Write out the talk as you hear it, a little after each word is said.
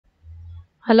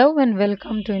Hello and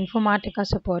welcome to Informatica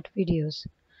support videos.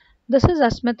 This is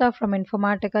Asmita from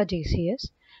Informatica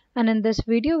GCS, and in this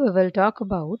video we will talk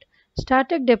about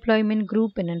static deployment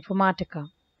group in Informatica.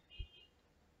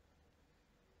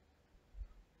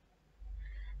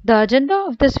 The agenda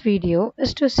of this video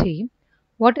is to see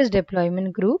what is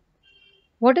deployment group,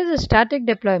 what is a static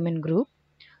deployment group,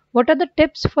 what are the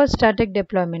tips for static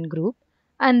deployment group,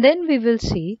 and then we will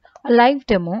see a live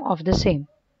demo of the same.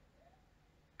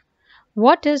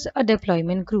 What is a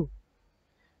deployment group?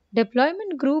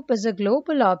 Deployment group is a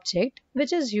global object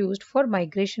which is used for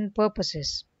migration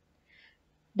purposes.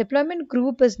 Deployment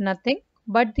group is nothing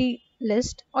but the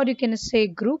list, or you can say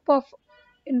group of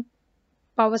in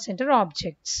Power Center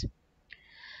objects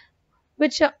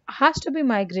which has to be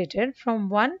migrated from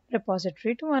one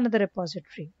repository to another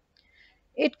repository.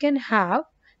 It can have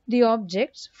the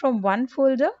objects from one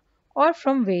folder or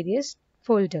from various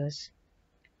folders.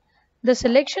 The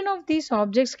selection of these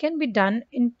objects can be done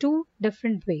in two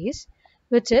different ways,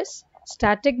 which is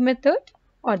static method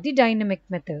or the dynamic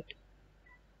method.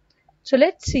 So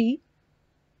let's see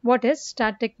what is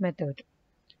static method.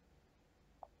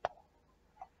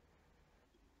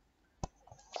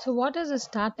 So what is a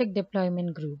static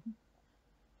deployment group?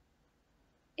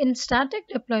 In static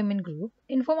deployment group,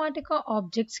 Informatica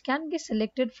objects can be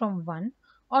selected from one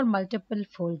or multiple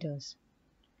folders.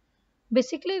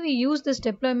 Basically, we use this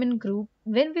deployment group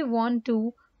when we want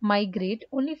to migrate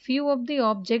only few of the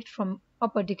objects from a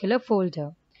particular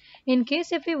folder. In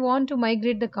case if we want to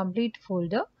migrate the complete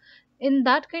folder, in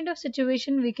that kind of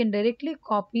situation, we can directly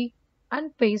copy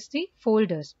and paste the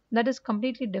folders. That is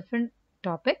completely different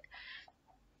topic.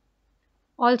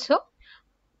 Also,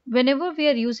 whenever we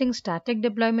are using static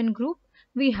deployment group,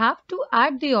 we have to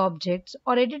add the objects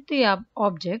or edit the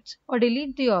objects or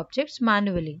delete the objects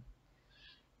manually.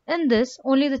 In this,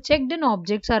 only the checked in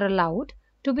objects are allowed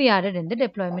to be added in the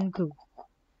deployment group.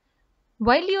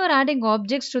 While you are adding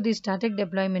objects to the static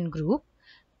deployment group,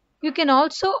 you can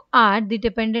also add the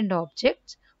dependent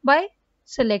objects by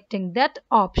selecting that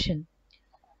option.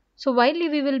 So while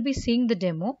we will be seeing the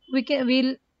demo,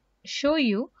 we'll show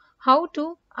you how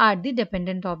to add the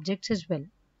dependent objects as well.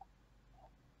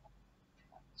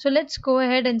 So let's go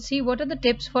ahead and see what are the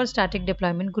tips for static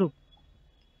deployment group.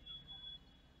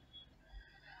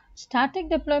 Static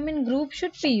deployment group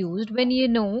should be used when you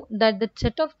know that the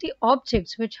set of the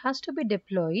objects which has to be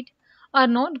deployed are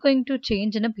not going to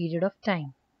change in a period of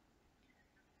time.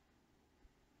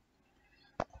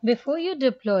 Before you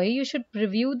deploy, you should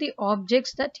preview the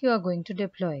objects that you are going to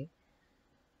deploy.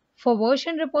 For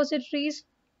version repositories,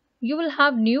 you will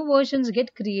have new versions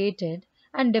get created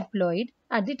and deployed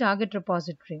at the target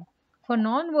repository. For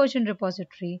non-version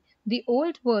repository, the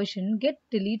old version get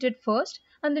deleted first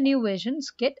and the new versions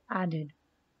get added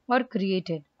or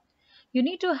created. You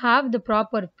need to have the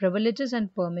proper privileges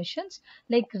and permissions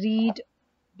like read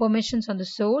permissions on the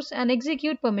source and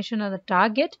execute permission on the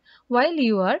target while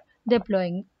you are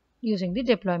deploying using the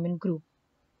deployment group.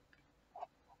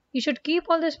 You should keep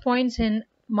all these points in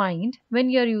mind when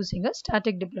you are using a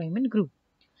static deployment group.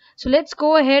 So let's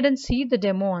go ahead and see the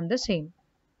demo on the same.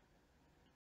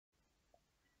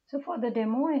 So for the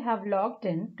demo, I have logged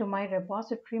in to my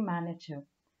repository manager.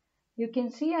 You can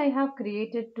see I have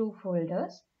created two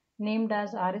folders named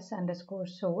as rs underscore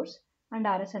source and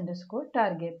rs underscore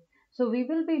target. So we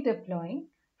will be deploying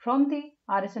from the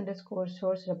rs underscore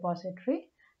source repository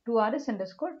to rs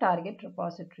underscore target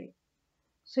repository.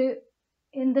 So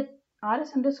in the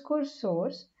rs underscore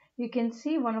source, you can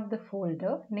see one of the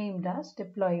folder named as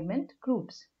deployment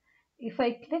groups. If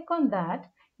I click on that,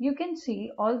 you can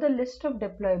see all the list of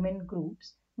deployment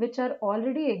groups which are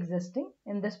already existing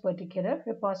in this particular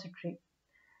repository.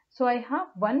 So I have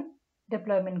one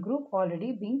deployment group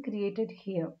already being created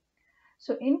here.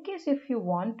 So in case if you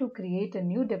want to create a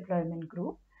new deployment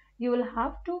group, you will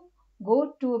have to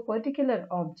go to a particular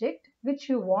object which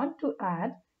you want to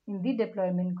add in the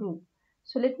deployment group.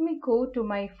 So let me go to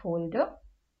my folder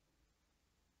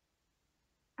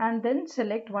and then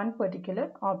select one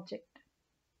particular object.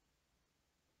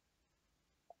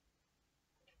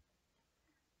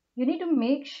 You need to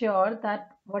make sure that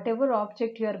whatever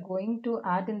object you are going to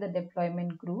add in the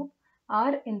deployment group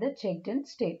are in the checked in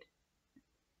state.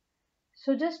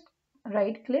 So just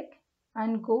right click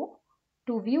and go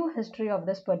to view history of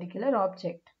this particular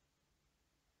object.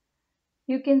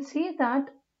 You can see that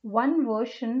one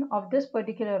version of this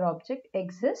particular object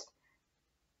exists,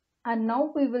 and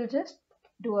now we will just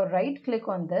do a right click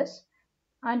on this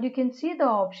and you can see the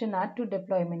option add to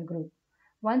deployment group.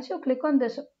 Once you click on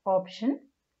this option,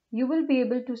 you will be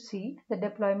able to see the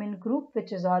deployment group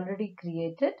which is already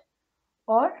created,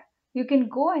 or you can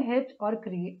go ahead or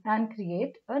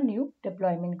create a new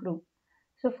deployment group.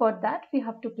 So for that, we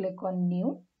have to click on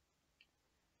new.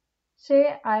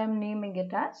 Say I am naming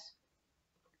it as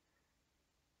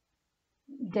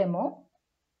demo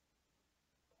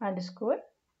underscore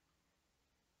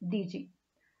DG.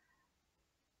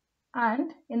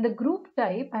 And in the group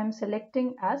type, I am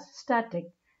selecting as static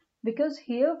because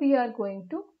here we are going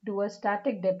to do a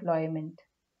static deployment.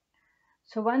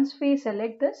 So once we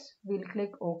select this, we'll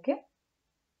click OK.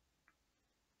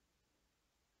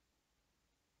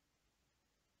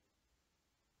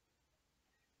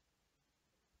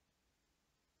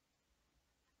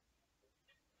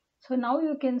 So now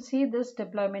you can see this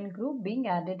deployment group being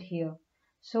added here.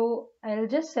 So I'll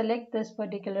just select this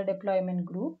particular deployment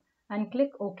group and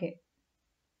click OK.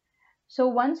 So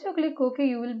once you click OK,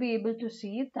 you will be able to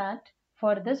see that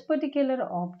for this particular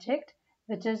object,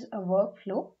 which is a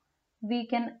workflow, we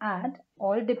can add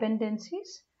all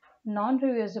dependencies,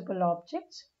 non-reusable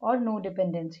objects, or no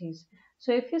dependencies.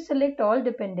 So if you select all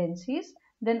dependencies,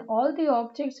 then all the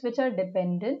objects which are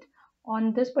dependent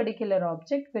on this particular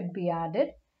object will be added.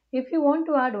 If you want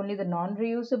to add only the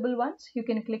non-reusable ones, you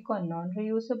can click on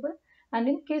non-reusable. And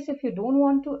in case if you don't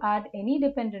want to add any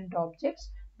dependent objects,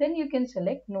 then you can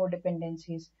select no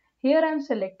dependencies. Here I am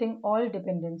selecting all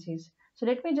dependencies. So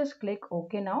let me just click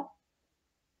OK now.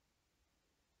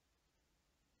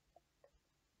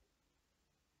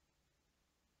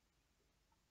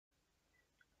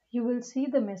 You will see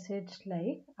the message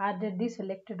like added the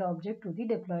selected object to the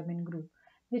deployment group,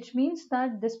 which means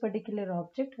that this particular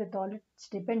object with all its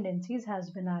dependencies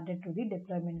has been added to the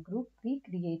deployment group we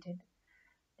created.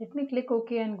 Let me click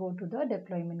OK and go to the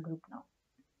deployment group now.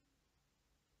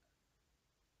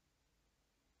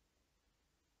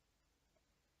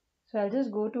 So I'll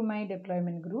just go to my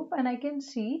deployment group and I can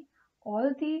see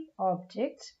all the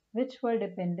objects which were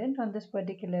dependent on this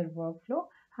particular workflow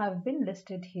have been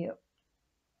listed here.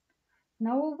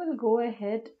 Now we will go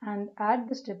ahead and add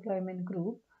this deployment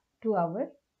group to our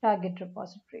target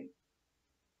repository.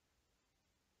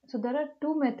 So there are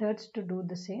two methods to do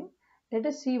the same. Let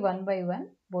us see one by one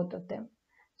both of them.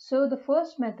 So the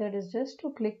first method is just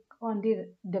to click on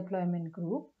the deployment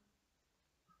group,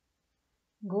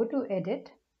 go to edit,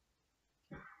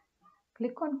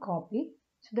 click on copy.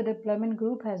 So the deployment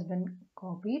group has been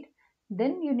copied.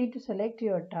 Then you need to select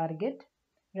your target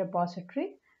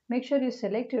repository. Make sure you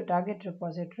select your target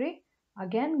repository.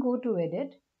 Again go to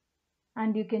edit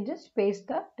and you can just paste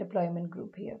the deployment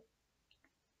group here.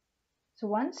 So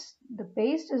once the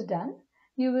paste is done,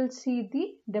 you will see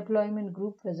the deployment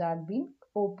group wizard being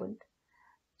opened.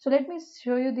 So let me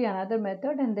show you the another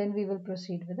method and then we will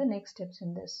proceed with the next steps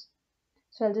in this.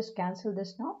 So I'll just cancel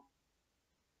this now.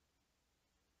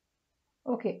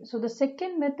 Okay, so the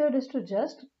second method is to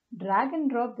just drag and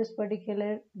drop this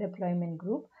particular deployment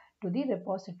group to the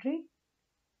repository,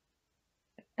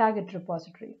 target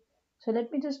repository. So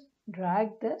let me just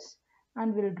drag this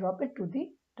and we'll drop it to the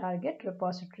target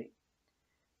repository.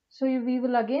 So we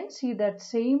will again see that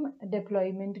same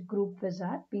deployment group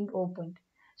wizard being opened.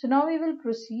 So now we will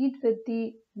proceed with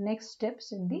the next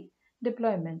steps in the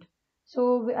deployment.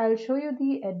 So I'll show you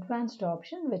the advanced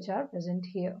option which are present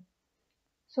here.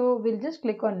 So we'll just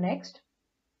click on next.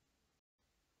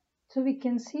 So we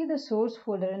can see the source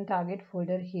folder and target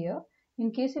folder here.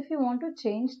 In case if you want to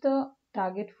change the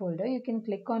target folder, you can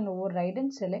click on override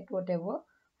and select whatever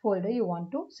folder you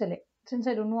want to select. Since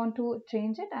I don't want to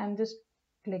change it, I'm just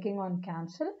clicking on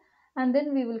cancel and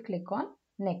then we will click on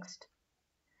next.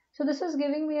 So this is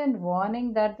giving me a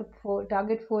warning that the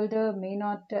target folder may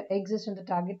not exist in the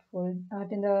target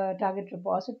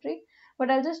repository,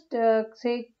 but I'll just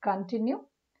say continue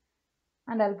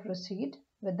and I'll proceed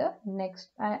with the next.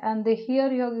 And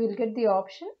here you will get the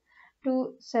option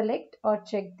to select or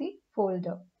check the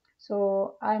folder.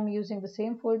 So I'm using the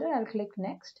same folder. I'll click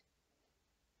next.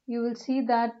 You will see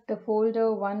that the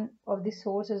folder 1 of the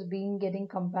source is being getting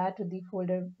compared to the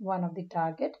folder 1 of the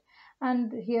target,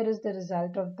 and here is the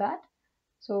result of that.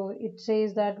 So it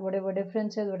says that whatever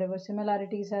differences, whatever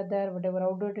similarities are there, whatever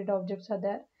outdated objects are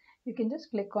there, you can just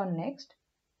click on next.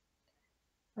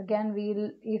 Again,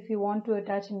 if you want to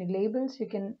attach any labels, you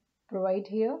can provide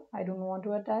here. I don't want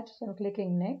to attach, so I'm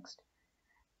clicking next.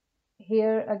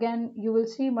 Here again, you will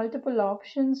see multiple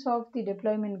options of the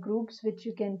deployment groups which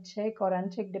you can check or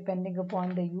uncheck depending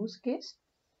upon the use case,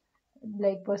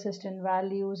 like persistent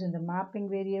values in the mapping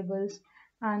variables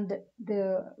and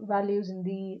the values in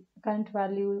the current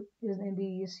value is in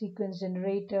the sequence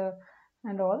generator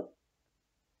and all.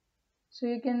 So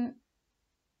you can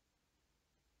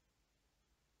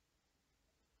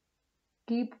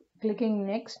keep clicking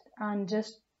next and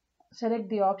just select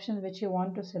the option which you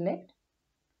want to select.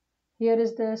 Here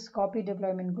is this copy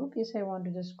deployment group. Yes, I want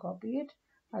to just copy it.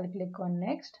 I'll click on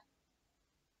next.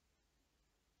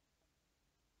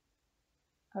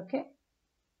 Okay,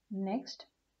 next.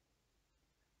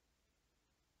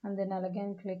 And then I'll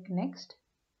again click next.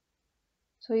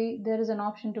 So there is an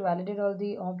option to validate all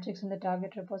the objects in the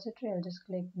target repository. I'll just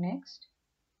click next.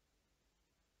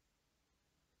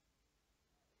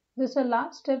 This is the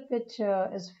last step which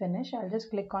is finish. I'll just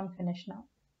click on finish now.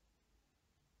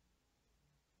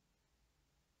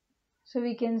 So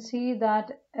we can see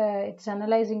that it's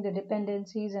analyzing the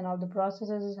dependencies and all the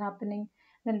processes is happening.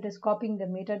 Then it is copying the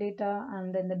metadata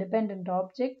and then the dependent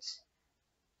objects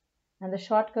and the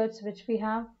shortcuts which we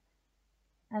have.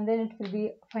 And then it will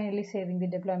be finally saving the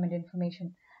deployment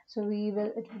information. So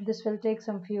this will take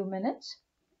some few minutes,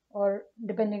 or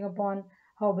depending upon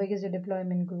how big is the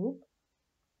deployment group.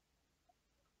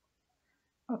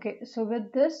 Okay, so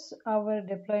with this, our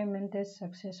deployment is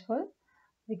successful.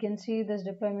 We can see this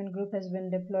deployment group has been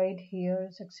deployed here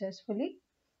successfully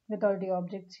with all the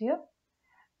objects here.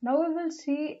 Now we will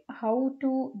see how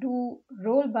to do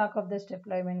rollback of this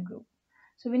deployment group.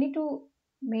 So we need to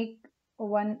make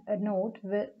a note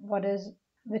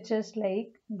which is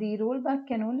like the rollback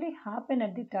can only happen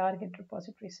at the target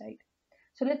repository site.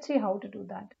 So let's see how to do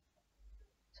that.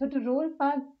 So to roll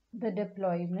back the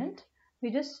deployment, we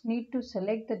just need to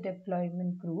select the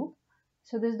deployment group.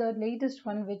 So this is the latest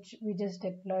one which we just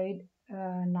deployed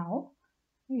now.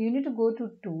 You need to go to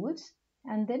tools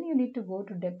and then you need to go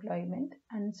to deployment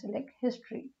and select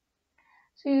history.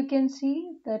 So you can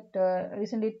see that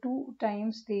recently 2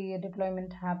 times the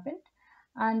deployment happened,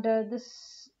 and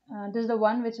this is the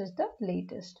one which is the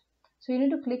latest. So you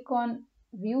need to click on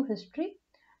view history.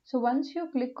 So once you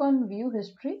click on view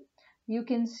history, you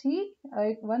can see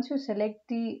once you select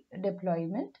the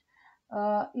deployment,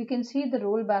 you can see the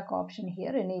rollback option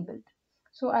here enabled.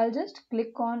 So I'll just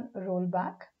click on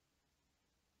rollback.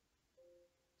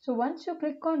 So once you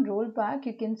click on rollback,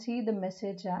 you can see the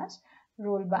message as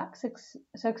rollback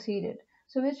succeeded.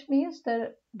 So which means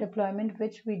the deployment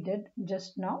which we did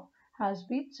just now has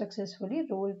been successfully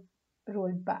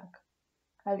rolled back.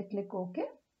 I'll click OK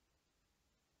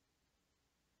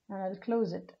and I'll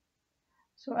close it.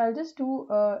 So I'll just do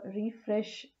a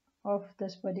refresh of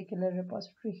this particular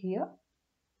repository here.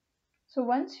 So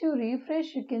once you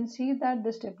refresh, you can see that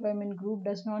this deployment group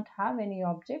does not have any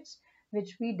objects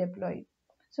which we deployed.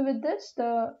 So with this,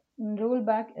 the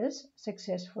rollback is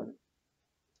successful.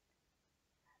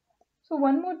 So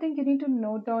one more thing you need to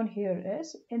note down here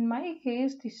is, in my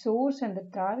case, the source and the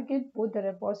target, both the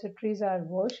repositories are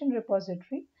version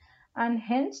repository, and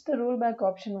hence the rollback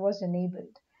option was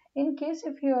enabled. In case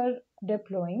if you are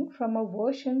deploying from a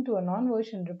version to a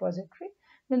non-version repository,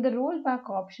 then the rollback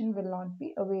option will not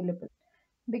be available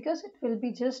because it will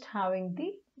be just having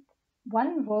the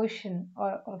one version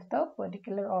of the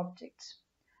particular objects.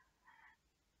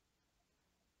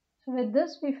 So with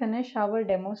this, we finish our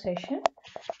demo session.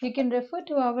 You can refer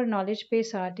to our knowledge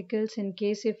base articles in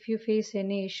case if you face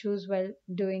any issues while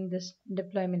doing this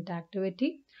deployment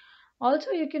activity. Also,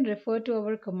 you can refer to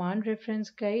our command reference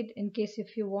guide in case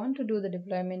if you want to do the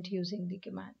deployment using the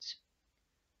commands.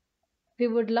 We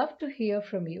would love to hear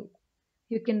from you.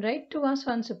 You can write to us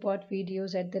on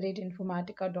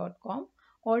supportvideos@informatica.com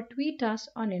or tweet us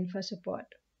on InfoSupport.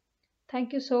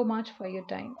 Thank you so much for your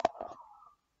time.